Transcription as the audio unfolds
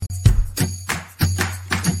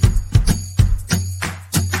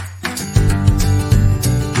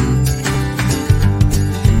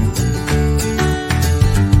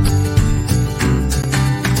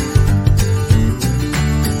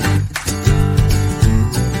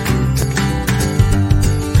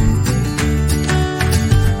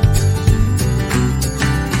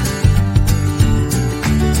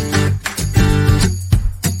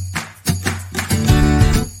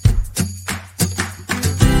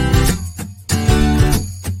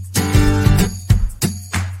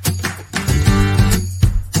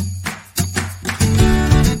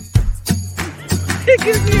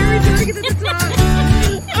because we are doing it at the top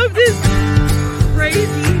of this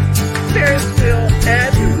crazy Ferris wheel at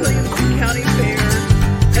the Williamson County Fair.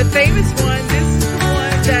 A famous one. This is the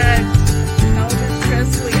one that Elvis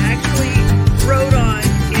Presley actually rode on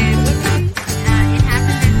in what movie? It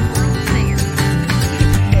happened at the World's Fair.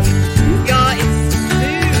 Y'all, it's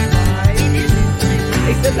smooth, right? It is smooth.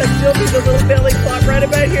 Except I still do the little belly flop right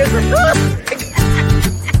about here.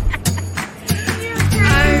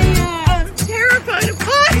 I'm terrified of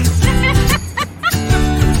heights.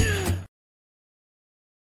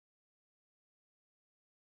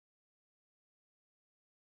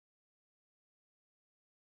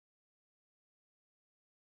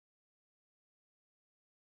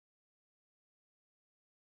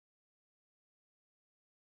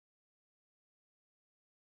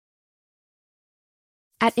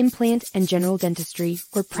 At Implant and General Dentistry,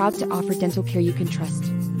 we're proud to offer dental care you can trust.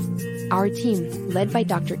 Our team, led by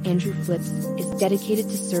Dr. Andrew Flips, is dedicated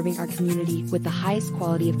to serving our community with the highest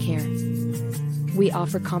quality of care. We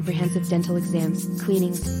offer comprehensive dental exams,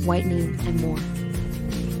 cleanings, whitening, and more.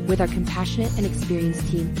 With our compassionate and experienced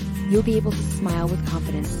team, you'll be able to smile with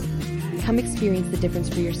confidence. Come experience the difference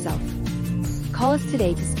for yourself. Call us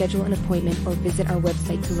today to schedule an appointment or visit our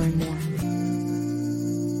website to learn more.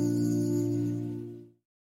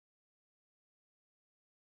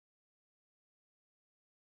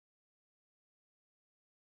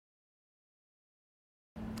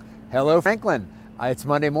 Hello, Franklin. It's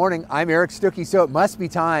Monday morning. I'm Eric Stuckey, so it must be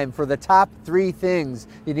time for the top 3 things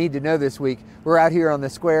you need to know this week. We're out here on the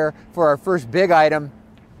square for our first big item,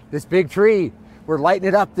 this big tree. We're lighting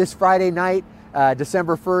it up this Friday night,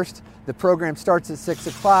 December 1st. The program starts at 6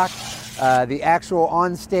 o'clock. The actual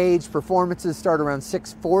on-stage performances start around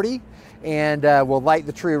 6:40, and we'll light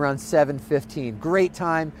the tree around 7:15. Great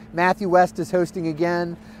time. Matthew West is hosting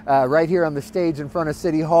again. Right here on the stage in front of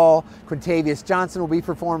City Hall. Quintavious Johnson will be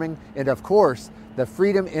performing, and of course, the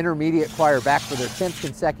Freedom Intermediate Choir back for their 10th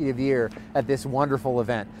consecutive year at this wonderful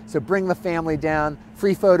event. So bring the family down,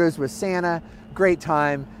 free photos with Santa, great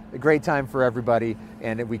time for everybody,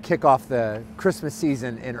 and we kick off the Christmas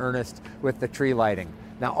season in earnest with the tree lighting.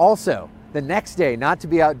 Now also, the next day, not to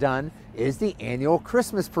be outdone, is the annual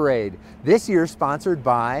Christmas Parade. This year sponsored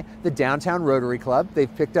by the Downtown Rotary Club.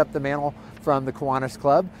 They've picked up the mantle from the Kiwanis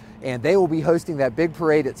Club, and they will be hosting that big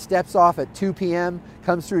parade. It steps off at 2 p.m.,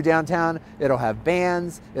 comes through downtown. It'll have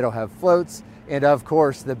bands, it'll have floats, and of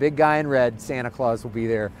course, the big guy in red, Santa Claus, will be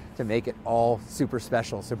there to make it all super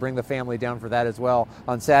special. So bring the family down for that as well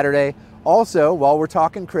on Saturday. Also, while we're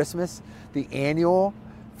talking Christmas, the annual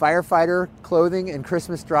firefighter clothing and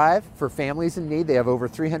Christmas drive for families in need. They have over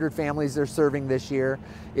 300 families they're serving this year,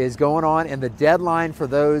 is going on, and the deadline for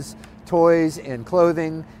those toys and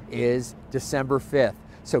clothing is December 5th.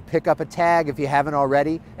 So pick up a tag if you haven't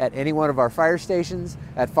already at any one of our fire stations,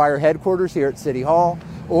 at fire headquarters here at City Hall,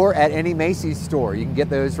 or at any Macy's store. You can get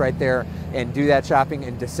those right there and do that shopping,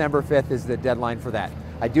 and December 5th is the deadline for that.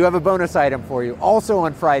 I do have a bonus item for you. Also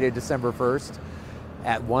on Friday, December 1st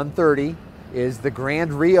at 1:30 is the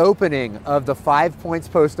grand reopening of the 5 Points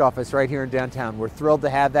Post Office right here in downtown. We're thrilled to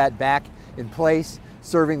have that back in place,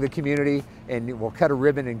 serving the community, and we'll cut a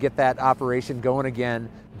ribbon and get that operation going again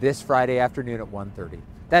this Friday afternoon at 1:30.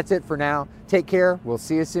 That's it for now. Take care. We'll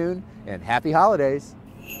see you soon, and happy holidays.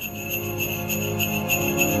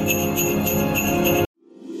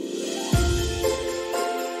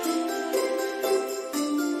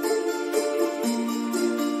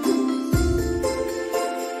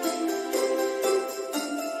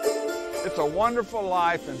 It's a wonderful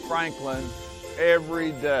life in Franklin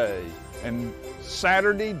every day. And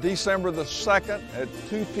Saturday, December the 2nd at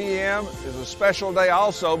 2 p.m. is a special day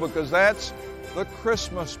also because that's the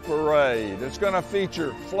Christmas Parade. It's going to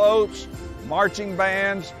feature floats, marching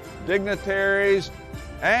bands, dignitaries,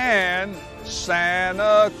 and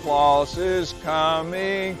Santa Claus is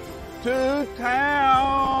coming to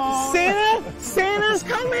town. Santa's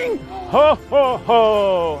coming? Ho, ho,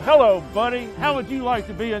 ho. Hello, buddy. How would you like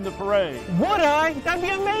to be in the parade? Would I? That'd be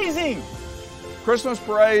amazing. Christmas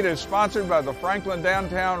Parade is sponsored by the Franklin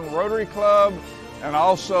Downtown Rotary Club and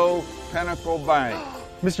also Pinnacle Bank.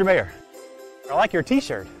 Mr. Mayor, I like your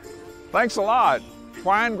t-shirt. Thanks a lot.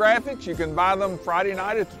 Twine Graphics, you can buy them Friday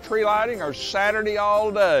night at the tree lighting or Saturday all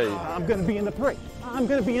day. I'm going to be in the parade. I'm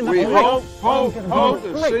going to be in the We parade. hope to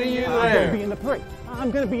see you I'm going to there. be in the parade. I'm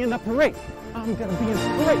going to be in the parade. I'm going to be in the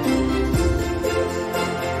parade.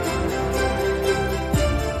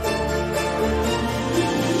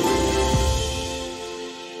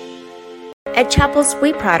 At Chapels,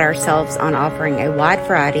 we pride ourselves on offering a wide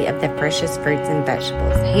variety of the freshest fruits and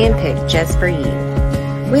vegetables, handpicked just for you.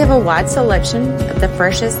 We have a wide selection of the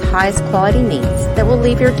freshest, highest quality meats that will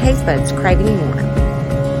leave your taste buds craving more.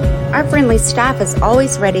 Our friendly staff is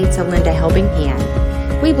always ready to lend a helping hand.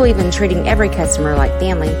 We believe in treating every customer like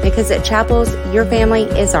family because at Chappell's, your family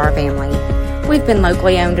is our family. We've been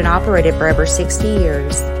locally owned and operated for over 60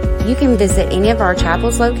 years. You can visit any of our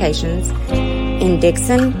Chappell's locations in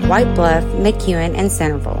Dixon, White Bluff, McEwen, and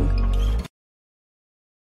Centerville.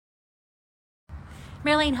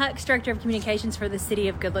 Marlene Hucks, Director of Communications for the City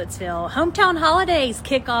of Goodlettsville. Hometown holidays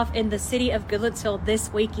kick off in the City of Goodlettsville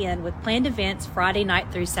this weekend with planned events Friday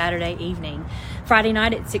night through Saturday evening. Friday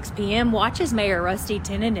night at 6 p.m., watch as Mayor Rusty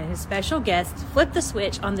Tennant and his special guests flip the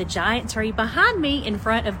switch on the giant tree behind me in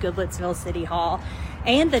front of Goodlettsville City Hall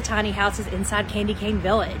and the tiny houses inside Candy Cane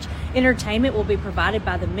Village. Entertainment will be provided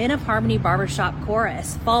by the Men of Harmony Barbershop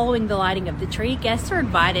Chorus. Following the lighting of the tree, guests are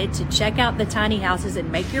invited to check out the tiny houses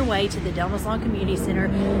and make your way to the Delmas Lawn Community Center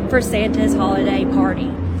for Santa's holiday party.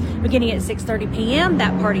 Beginning at 6:30 p.m.,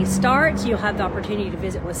 that party starts. You'll have the opportunity to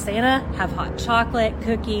visit with Santa, have hot chocolate,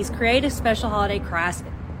 cookies, create a special holiday craft,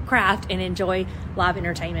 and enjoy live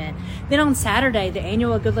entertainment. Then on Saturday, the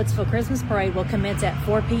annual Goodlettsville Christmas Parade will commence at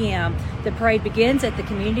 4 p.m. The parade begins at the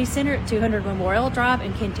Community Center at 200 Memorial Drive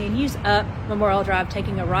and continues up Memorial Drive,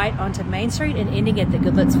 taking a right onto Main Street and ending at the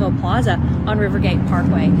Goodlettsville Plaza on Rivergate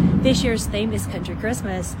Parkway. This year's theme is Country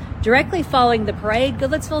Christmas. Directly following the parade,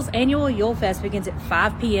 Goodlettsville's annual Yule Fest begins at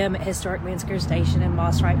 5 p.m. at Historic Mansker Station in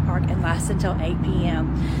Moss Wright Park and lasts until 8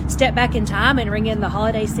 p.m. Step back in time and ring in the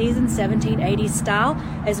holiday season 1780s style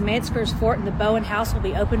as Mansker's Fort and the Bowen House will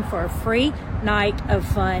be open for a free night of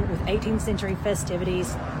fun with 18th century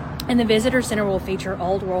festivities, and the Visitor Center will feature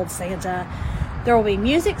Old World Santa. There will be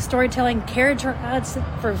music, storytelling, carriage rides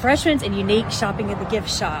for refreshments, and unique shopping at the gift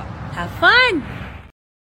shop. Have fun!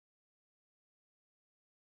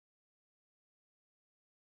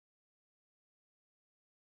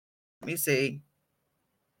 Let me see.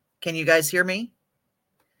 Can you guys hear me?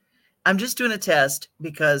 I'm just doing a test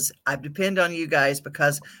because I depend on you guys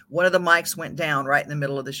because one of the mics went down right in the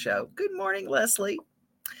middle of the show. Good morning, Leslie.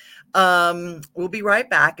 We'll be right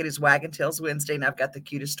back. It is Wagon Tails Wednesday, and I've got the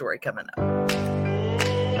cutest story coming up.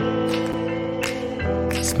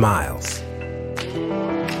 Smiles.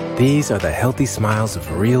 These are the healthy smiles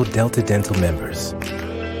of real Delta Dental members.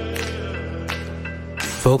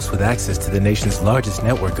 Folks with access to the nation's largest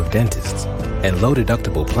network of dentists and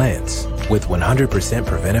low-deductible plans with 100%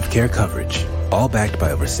 preventive care coverage, all backed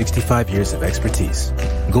by over 65 years of expertise.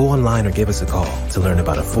 Go online or give us a call to learn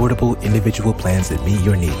about affordable individual plans that meet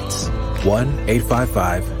your needs.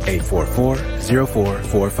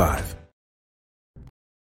 1-855-844-0445.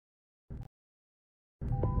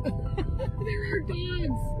 There are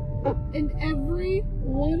dogs in every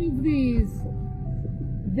one of these.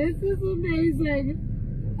 This is amazing.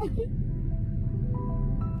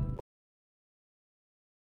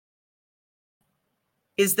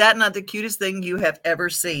 Is that not the cutest thing you have ever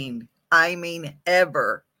seen? I mean,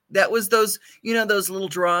 ever. That was those, those little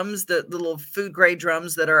drums, the little food grade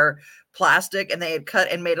drums that are plastic, and they had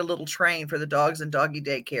cut and made a little train for the dogs and doggy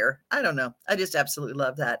daycare. I don't know. I just absolutely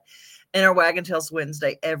love that. In our Wagon Tails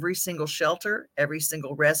Wednesday, every single shelter, every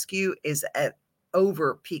single rescue is at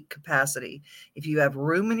over peak capacity. If you have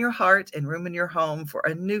room in your heart and room in your home for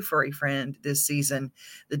a new furry friend this season,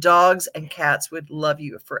 the dogs and cats would love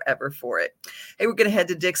you forever for it. Hey, we're going to head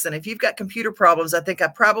to Dixon. If you've got computer problems, I think I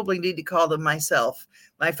probably need to call them myself,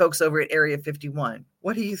 my folks over at Area 51.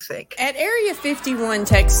 What do you think? At Area 51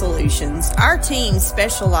 Tech Solutions, our team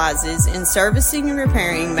specializes in servicing and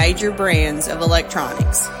repairing major brands of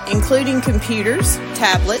electronics, including computers,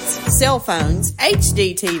 tablets, cell phones,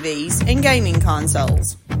 HD TVs, and gaming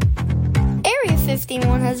consoles. Area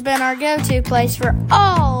 51 has been our go-to place for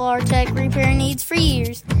all our tech repair needs for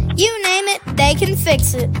years. You name it, they can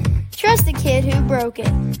fix it. Trust the kid who broke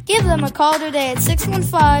it. Give them a call today at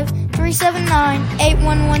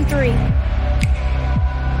 615-379-8113.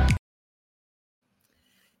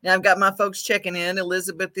 Now I've got my folks checking in.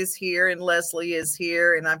 Elizabeth is here and Leslie is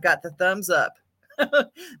here, and I've got the thumbs up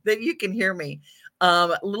that you can hear me.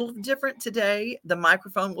 A little different today. The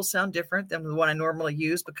microphone will sound different than the one I normally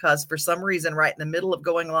use because for some reason, right in the middle of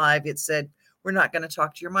going live, it said, we're not going to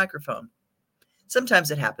talk to your microphone. Sometimes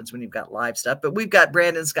it happens when you've got live stuff, but we've got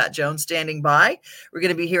Brandon Scott Jones standing by. We're going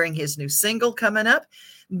to be hearing his new single coming up.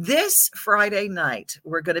 This Friday night,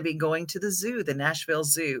 we're going to be going to the zoo, the Nashville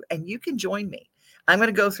Zoo, and you can join me. I'm going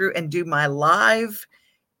to go through and do my live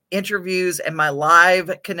interviews and my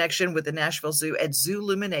live connection with the Nashville Zoo at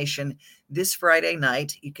Zoolumination this Friday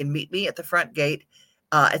night. You can meet me at the front gate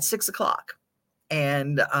at 6 o'clock.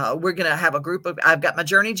 And we're going to have a group of, I've got my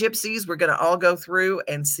Journey Gypsies. We're going to all go through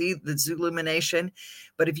and see the Zoolumination.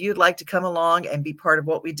 But if you'd like to come along and be part of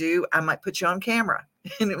what we do, I might put you on camera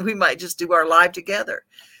and we might just do our live together.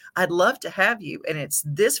 I'd love to have you. And it's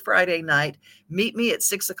this Friday night. Meet me at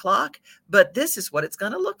 6:00. But this is what it's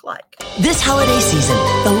going to look like. This holiday season,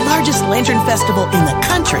 the largest lantern festival in the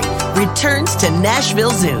country returns to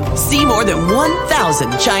Nashville Zoo. See more than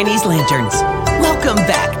 1,000 Chinese lanterns. Welcome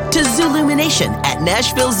back to Zoolumination at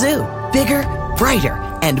Nashville Zoo. Bigger, brighter,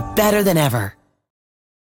 and better than ever.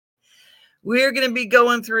 We're going to be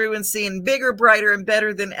going through and seeing bigger, brighter, and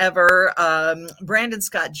better than ever. Brandon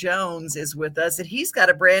Scott Jones is with us, and he's got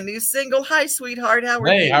a brand new single. Hi, sweetheart. How are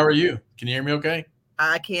you? Hey, how are you? Can you hear me okay?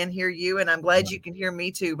 I can hear you, and I'm glad you can hear me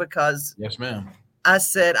too, because yes, ma'am. I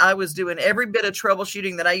said I was doing every bit of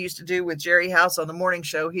troubleshooting that I used to do with Jerry House on the morning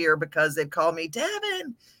show here, because they'd call me,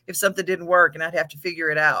 Devin, if something didn't work, and I'd have to figure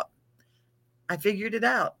it out. I figured it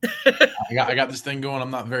out. I got this thing going. I'm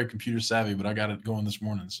not very computer savvy, but I got it going this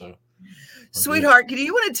morning, so. Sweetheart, do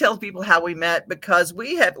you want to tell people how we met? Because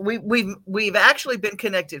we've actually been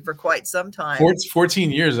connected for quite some time.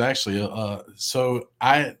 14 years, actually. So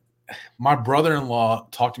my brother-in-law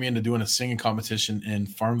talked me into doing a singing competition in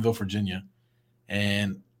Farmville, Virginia,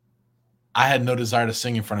 and I had no desire to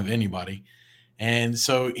sing in front of anybody. And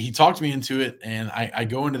so he talked me into it, and I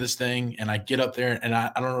go into this thing, and I get up there, and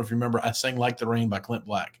I don't know if you remember, I sang Like the Rain by Clint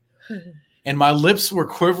Black. And my lips were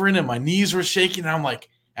quivering, and my knees were shaking, and I'm like,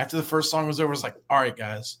 after the first song was over, I was like, all right,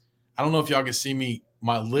 guys, I don't know if y'all can see me.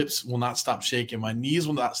 My lips will not stop shaking. My knees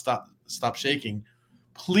will not stop shaking.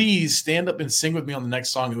 Please stand up and sing with me on the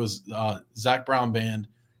next song. It was Zach Brown Band,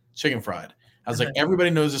 Chicken Fried. I was like, everybody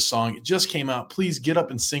knows this song. It just came out. Please get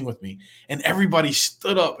up and sing with me. And everybody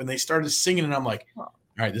stood up and they started singing. And I'm like, all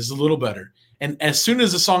right, this is a little better. And as soon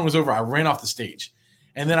as the song was over, I ran off the stage.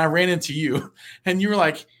 And then I ran into you. And you were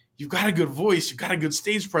like, you've got a good voice. You've got a good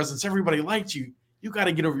stage presence. Everybody liked you. You got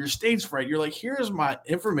to get over your stage fright. You're like, here's my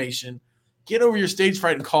information. Get over your stage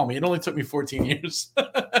fright and call me. It only took me 14 years.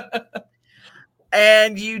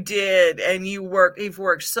 And you did. And you've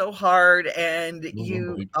worked so hard, and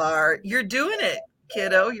you're doing it,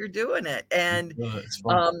 kiddo. You're doing it. And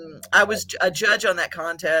I was a judge on that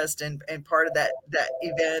contest and part of that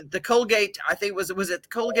event. The Colgate, I think was it the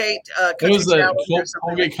Colgate Country It was the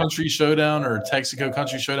Colgate Country Showdown or Texaco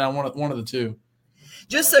Country Showdown, one of the two.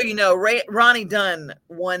 Just so you know, Ronnie Dunn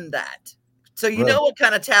won that. So you know what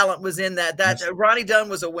kind of talent was in that. Ronnie Dunn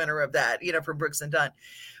was a winner of that, from Brooks and Dunn.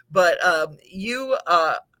 But you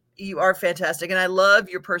are fantastic, and I love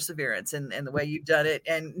your perseverance and the way you've done it.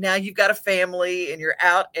 And now you've got a family, and you're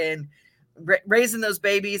out and raising those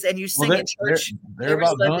babies, and you sing in church. They're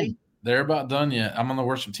about done. They're about done yet. I'm on the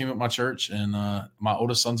worship team at my church, and my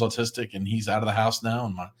oldest son's autistic, and he's out of the house now,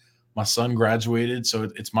 and my son graduated,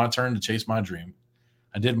 so it's my turn to chase my dream.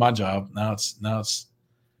 I did my job. Now it's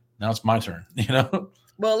my turn,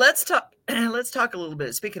 Well, let's talk a little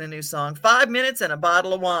bit. Speaking of new song, 5 minutes and a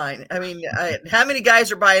bottle of wine. I mean, how many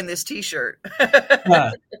guys are buying this T-shirt?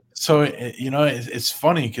 So, it's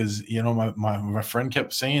funny because, my friend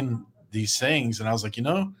kept saying these things, and I was like,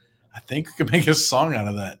 I think we could make a song out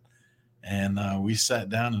of that. And we sat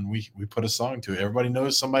down and we put a song to it. Everybody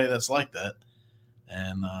knows somebody that's like that.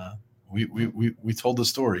 And we told the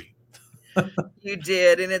story. You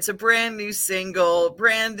did, and it's a brand new single.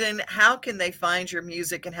 Brandon, how can they find your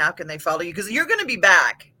music and how can they follow you? Because you're going to be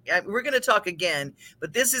back. We're going to talk again,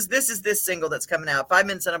 but this is this single that's coming out. 5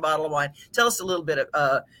 minutes and a bottle of wine. Tell us a little bit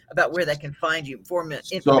about where they can find you. 4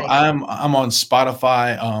 minutes. So I'm on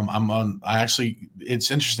Spotify.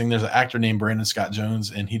 It's interesting. There's an actor named Brandon Scott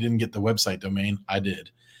Jones, and he didn't get the website domain. I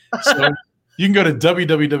did. So you can go to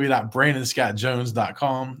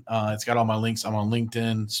www.brandonscottjones.com. It's got all my links. I'm on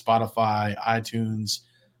LinkedIn, Spotify, iTunes,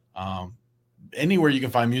 anywhere you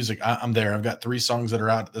can find music. I'm there. I've got 3 songs that are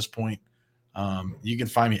out at this point. You can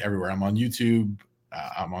find me everywhere. I'm on YouTube.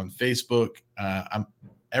 I'm on Facebook. I'm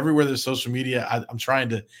everywhere there's social media. I'm trying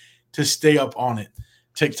to stay up on it.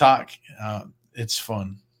 TikTok. It's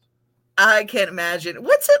fun. I can't imagine.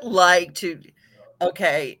 What's it like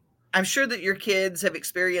I'm sure that your kids have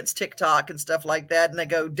experienced TikTok and stuff like that, and they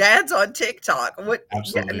go, "Dad's on TikTok."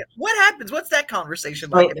 Absolutely. What happens? What's that conversation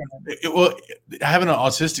like? Having an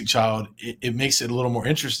autistic child, it makes it a little more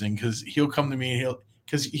interesting because he'll come to me and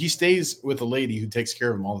because he stays with a lady who takes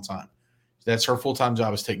care of him all the time. That's her full-time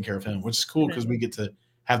job, is taking care of him, which is cool because we get to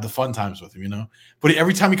have the fun times with him, But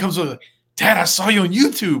every time he comes over, Dad, I saw you on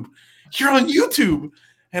YouTube. You're on YouTube.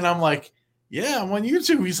 And I'm like, yeah, I'm on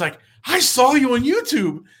YouTube. He's like, I saw you on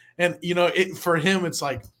YouTube. And, for him, it's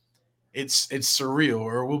like, it's surreal.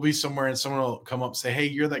 Or we'll be somewhere and someone will come up and say, hey,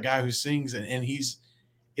 you're that guy who sings. And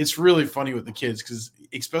it's really funny with the kids, because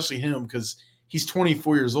especially him, because he's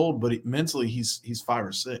 24 years old, but mentally he's 5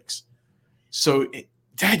 or 6. So,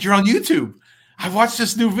 Dad, you're on YouTube. I watched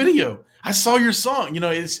this new video. I saw your song. You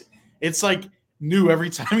know, it's like new every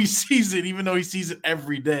time he sees it, even though he sees it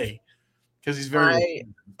every day, because he's very.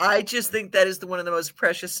 I just think that is one of the most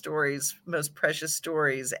precious stories.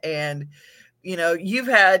 And, you know, you've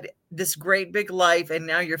had this great big life, and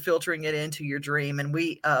now you're filtering it into your dream. And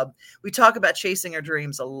we talk about chasing our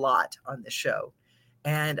dreams a lot on the show.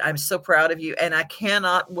 And I'm so proud of you. And I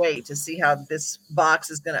cannot wait to see how this box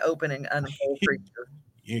is going to open and unfold for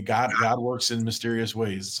you. God works in mysterious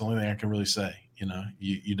ways. It's the only thing I can really say. You know,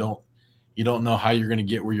 you don't know how you're going to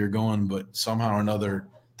get where you're going, but somehow or another,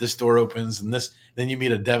 this door opens, and then you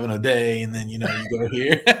meet a Devin O'Day, and then, you know, you go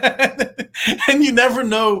here and you never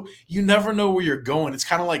know where you're going. It's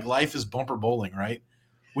kind of like life is bumper bowling, right?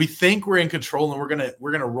 We think we're in control and we're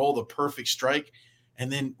going to roll the perfect strike.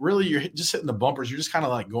 And then really you're just hitting the bumpers. You're just kind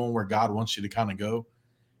of like going where God wants you to kind of go.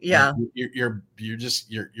 Yeah. And you're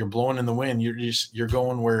blowing in the wind. You're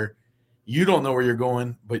going where you don't know where you're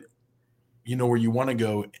going, but you know where you want to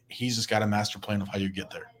go. He's just got a master plan of how you get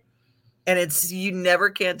there. And you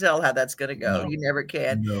never can tell how that's going to go. No. You never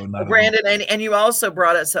can. No, not Brandon, and you also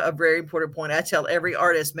brought us a very important point. I tell every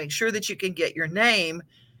artist, make sure that you can get your name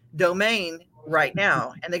domain right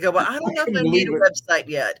now. And they go, well, I don't know if I need a website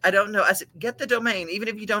yet. I don't know. I said, get the domain. Even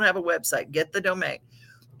if you don't have a website, get the domain.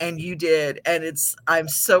 And you did. And I'm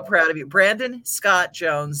so proud of you. Brandon Scott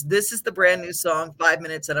Jones. This is the brand new song, 5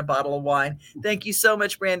 Minutes and a Bottle of Wine. Thank you so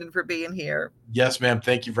much, Brandon, for being here. Yes, ma'am.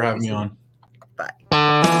 Thank you for having me on. Bye.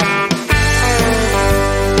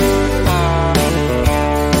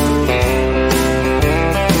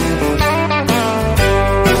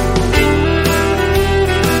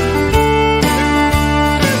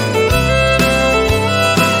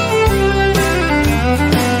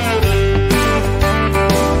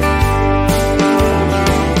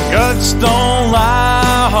 Guts don't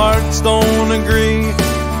lie, hearts don't agree.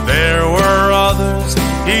 There were others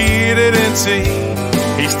he didn't see.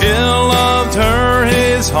 He still loved her,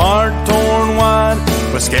 his heart torn wide,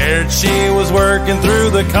 was scared she was working through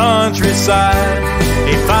the countryside.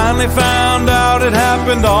 He finally found out it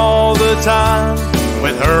happened all the time.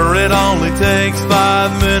 With her it only takes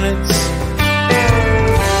 5 minutes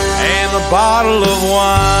and a bottle of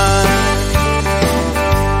wine.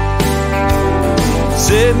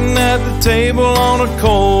 Sitting at the table on a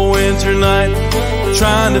cold winter night,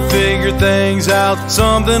 trying to figure things out,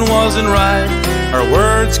 something wasn't right. Her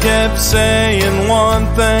words kept saying one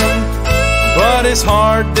thing, but his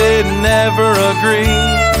heart didn't ever agree.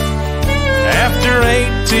 After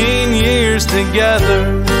 18 years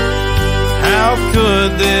together, how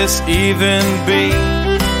could this even be?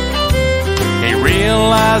 He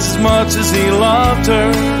realized as much as he loved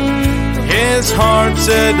her, his heart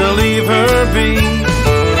said to leave her be.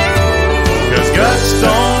 'Cause guts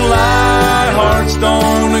don't lie, hearts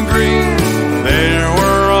don't agree. There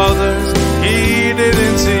were others he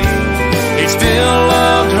didn't see. He still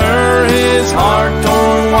loved her, his heart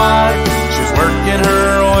torn wide. She was working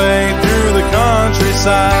her way through the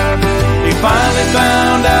countryside. He finally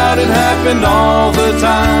found out it happened all the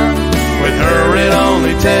time. With her it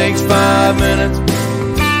only takes 5 minutes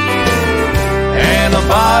and a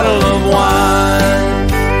bottle of wine.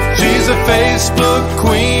 She's a Facebook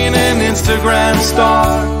queen and Instagram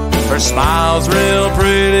star. Her smile's real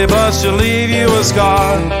pretty, but she'll leave you a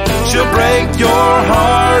scar. She'll break your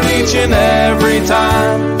heart each and every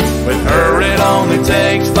time. With her it only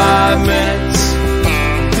takes 5 minutes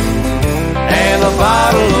and a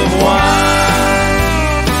bottle of wine.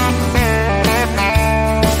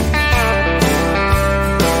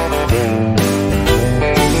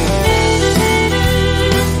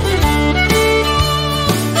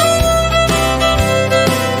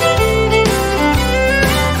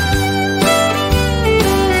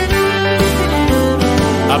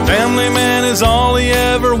 A family man is all he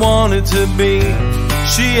ever wanted to be.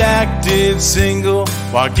 She acted single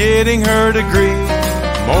while getting her degree.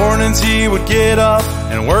 Mornings he would get up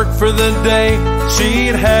and work for the day.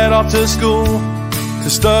 She'd head off to school to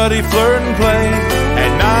study, flirt, and play.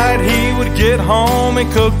 At night he would get home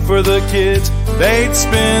and cook for the kids. They'd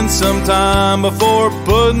spend some time before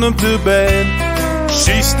putting them to bed.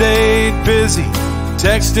 She stayed busy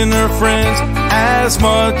texting her friends. As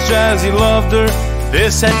much as he loved her,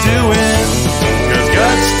 this had to end. 'Cause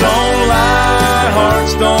guts don't lie,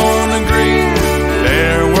 hearts don't agree.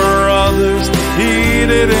 There were others he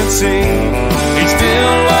didn't see. He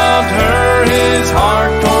still loved her, his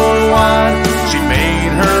heart torn wide. She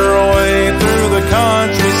made her way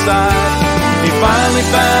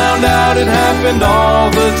spend all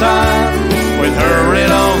the time. With her it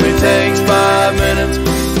only takes 5 minutes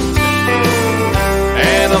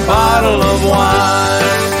and a bottle of wine.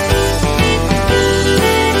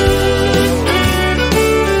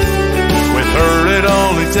 With her it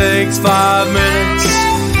only takes 5 minutes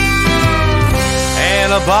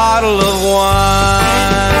and a bottle of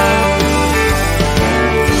wine.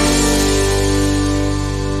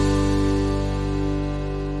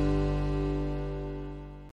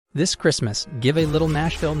 This Christmas, Give a Little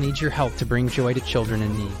Nashville needs your help to bring joy to children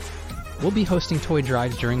in need. We'll be hosting toy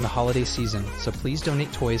drives during the holiday season, so please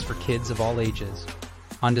donate toys for kids of all ages.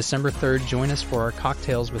 On December 3rd, join us for our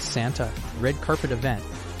Cocktails with Santa red carpet event,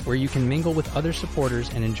 where you can mingle with other supporters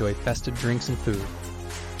and enjoy festive drinks and food.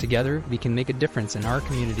 Together, we can make a difference in our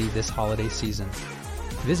community this holiday season.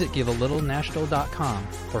 Visit givealittle.nashville.com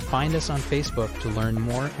or find us on Facebook to learn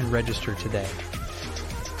more and register today.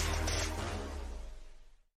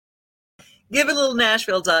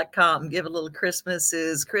 GiveALittleNashville.com. Give a Little Christmas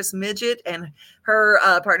is Chris Midget and her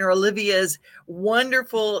partner Olivia's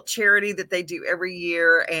wonderful charity that they do every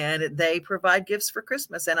year, and they provide gifts for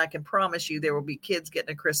Christmas. And I can promise you there will be kids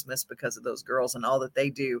getting a Christmas because of those girls and all that they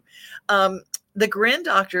do. The Grin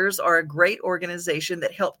Doctors are a great organization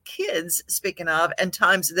that help kids, speaking of, and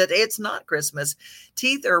times that it's not Christmas.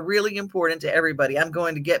 Teeth are really important to everybody. I'm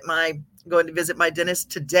going to visit my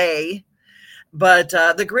dentist today. But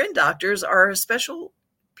the Grin Doctors are a special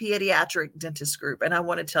pediatric dentist group, and I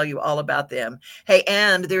want to tell you all about them. Hey,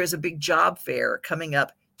 and there is a big job fair coming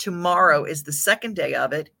up. Tomorrow is the second day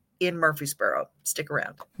of it in Murfreesboro. Stick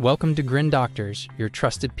around. Welcome to Grin Doctors, your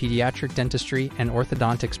trusted pediatric dentistry and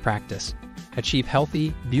orthodontics practice. Achieve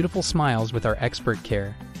healthy, beautiful smiles with our expert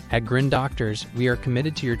care. At Grin Doctors, we are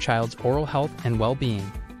committed to your child's oral health and well-being.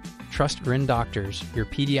 Trust Grin Doctors, your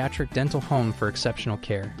pediatric dental home for exceptional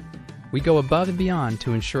care. We go above and beyond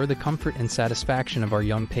to ensure the comfort and satisfaction of our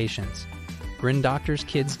young patients. Grin Doctors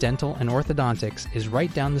Kids Dental and Orthodontics is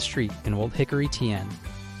right down the street in Old Hickory, TN.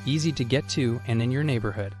 Easy to get to and in your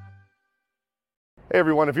neighborhood. Hey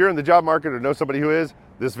everyone, if you're in the job market or know somebody who is,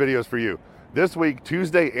 this video is for you. This week,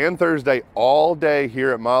 Tuesday and Thursday, all day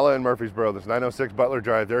here at Mala in Murfreesboro, this 906 Butler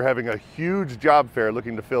Drive, they're having a huge job fair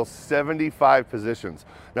looking to fill 75 positions.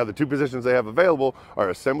 Now, the two positions they have available are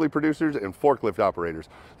assembly producers and forklift operators.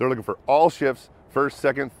 They're looking for all shifts, first,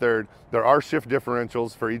 second, third. There are shift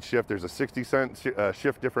differentials for each shift. There's a 60-cent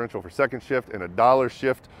shift differential for second shift and a dollar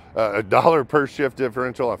per shift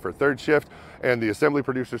differential for third shift. And the assembly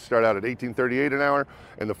producers start out at $18.38 an hour,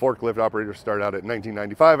 and the forklift operators start out at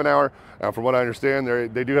 $19.95 an hour. From what I understand,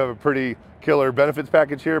 they do have a pretty killer benefits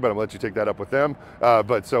package here, but I'm gonna let you take that up with them.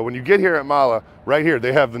 But so when you get here at Mala, right here,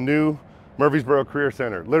 they have the new Murfreesboro Career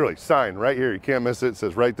Center, literally sign right here. You can't miss it. It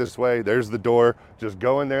says right this way. There's the door. Just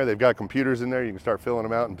go in there. They've got computers in there. You can start filling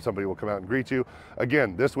them out and somebody will come out and greet you.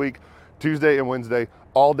 Again, this week, Tuesday and Wednesday,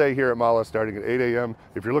 all day here at Mala starting at 8 a.m.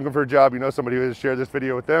 If you're looking for a job, you know somebody who is, share this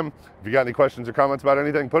video with them. If you got any questions or comments about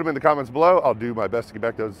anything, put them in the comments below. I'll do my best to get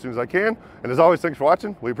back to those as soon as I can. And as always, thanks for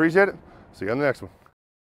watching. We appreciate it. See you on the next one.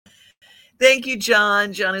 Thank you,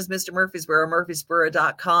 John. John is Mr. Murfreesboro,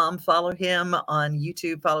 Murfreesboro.com. Follow him on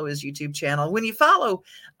YouTube. Follow his YouTube channel. When you follow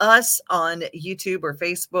us on YouTube or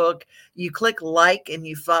Facebook, you click like and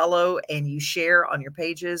you follow and you share on your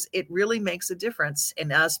pages. It really makes a difference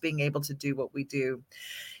in us being able to do what we do.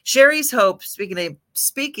 Sherry's Hope, speaking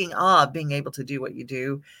of being able to do what you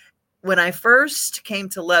do, when I first came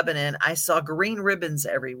to Lebanon, I saw green ribbons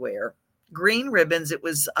everywhere. Green ribbons. It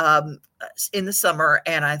was in the summer,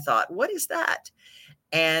 and I thought, what is that?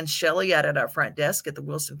 And Shelly at our front desk at the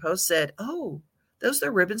Wilson Post said, oh, those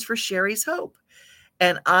are ribbons for Sherry's Hope.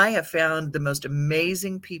 And I have found the most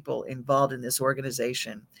amazing people involved in this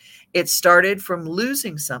organization. It started from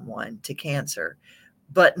losing someone to cancer,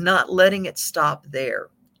 but not letting it stop there.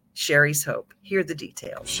 Sherry's Hope. Here are the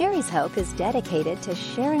details. Sherry's Hope is dedicated to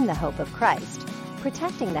sharing the hope of Christ,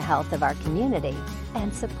 protecting the health of our community,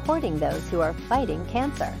 and supporting those who are fighting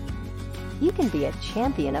cancer. You can be a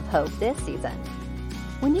champion of hope this season.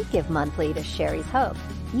 When you give monthly to Sherry's Hope,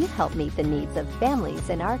 you help meet the needs of families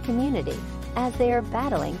in our community as they are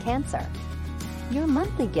battling cancer. Your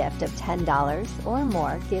monthly gift of $10 or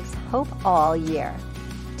more gives hope all year.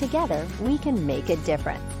 Together, we can make a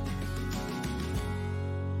difference.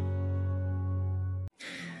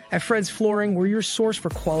 At Fred's Flooring, we're your source for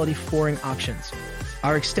quality flooring options.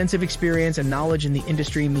 Our extensive experience and knowledge in the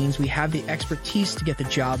industry means we have the expertise to get the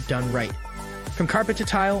job done right. From carpet to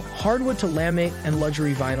tile, hardwood to laminate, and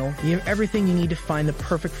luxury vinyl, we have everything you need to find the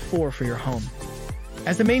perfect floor for your home.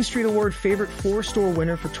 As the Main Street Award Favorite Floor Store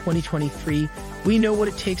winner for 2023, we know what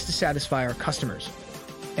it takes to satisfy our customers.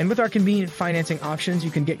 And with our convenient financing options, you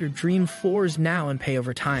can get your dream floors now and pay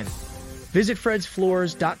over time. Visit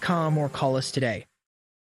fredsfloors.com or call us today.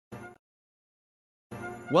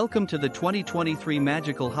 Welcome to the 2023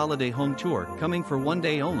 Magical Holiday Home Tour, coming for one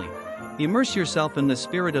day only. Immerse yourself in the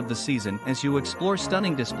spirit of the season as you explore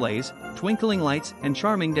stunning displays, twinkling lights, and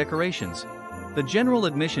charming decorations. The general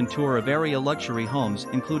admission tour of area luxury homes,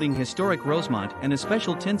 including historic Rosemont, and a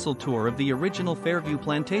special tinsel tour of the original Fairview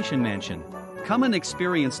Plantation Mansion. Come and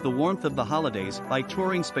experience the warmth of the holidays by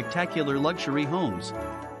touring spectacular luxury homes.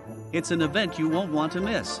 It's an event you won't want to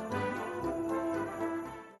miss.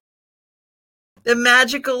 The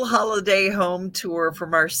Magical Holiday Home Tour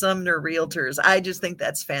from our Sumner Realtors. I just think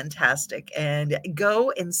that's fantastic. And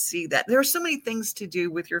go and see that. There are so many things to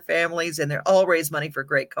do with your families, and they're all raise money for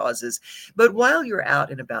great causes. But while you're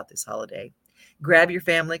out and about this holiday, grab your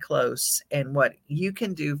family close. And what you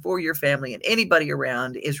can do for your family and anybody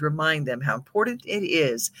around is remind them how important it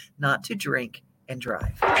is not to drink and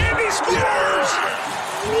drive. Andy Scooters!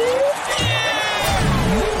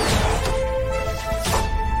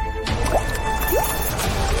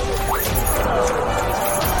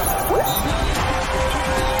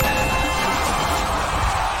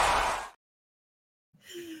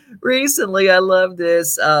 Recently, I love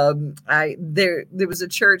this. There was a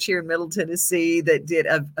church here in Middle Tennessee that did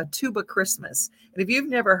a tuba Christmas. And if you've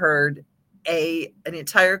never heard an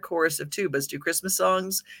entire chorus of tubas do Christmas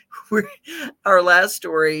songs, our last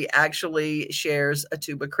story actually shares a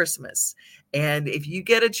tuba Christmas. And if you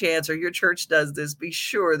get a chance or your church does this, be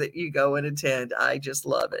sure that you go and attend. I just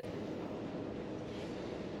love it.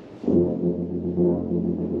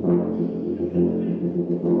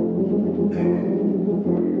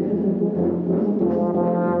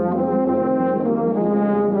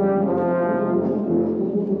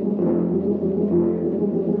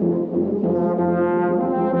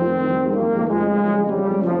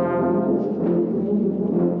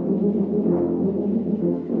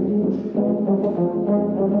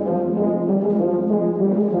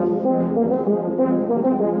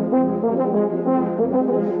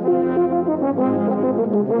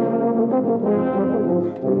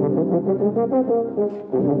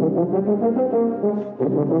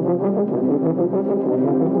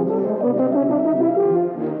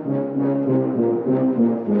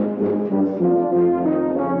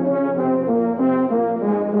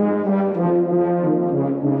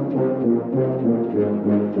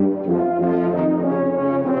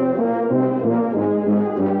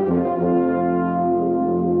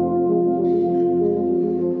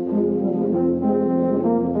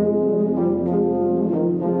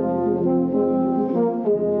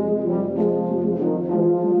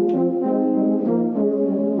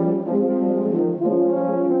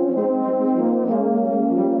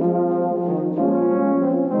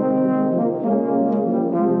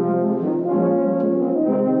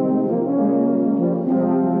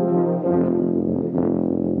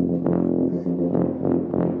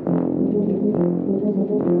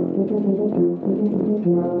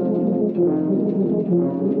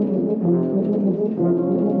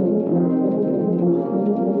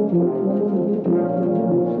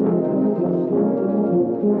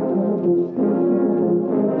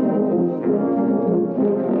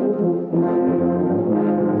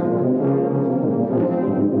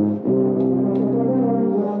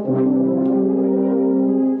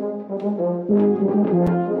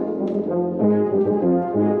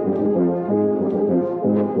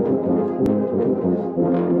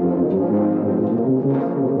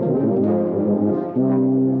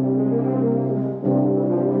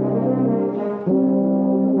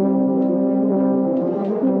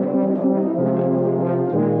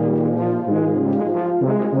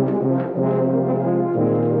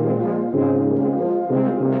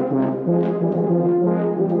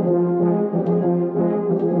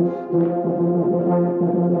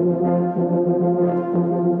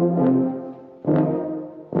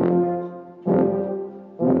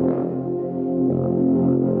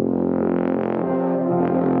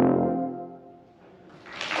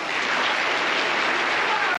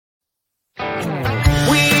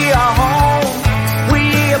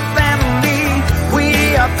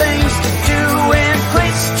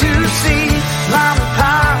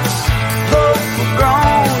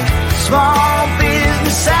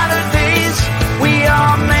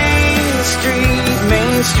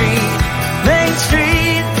 Main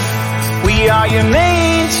Street, we are your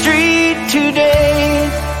Main Street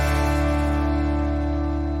today.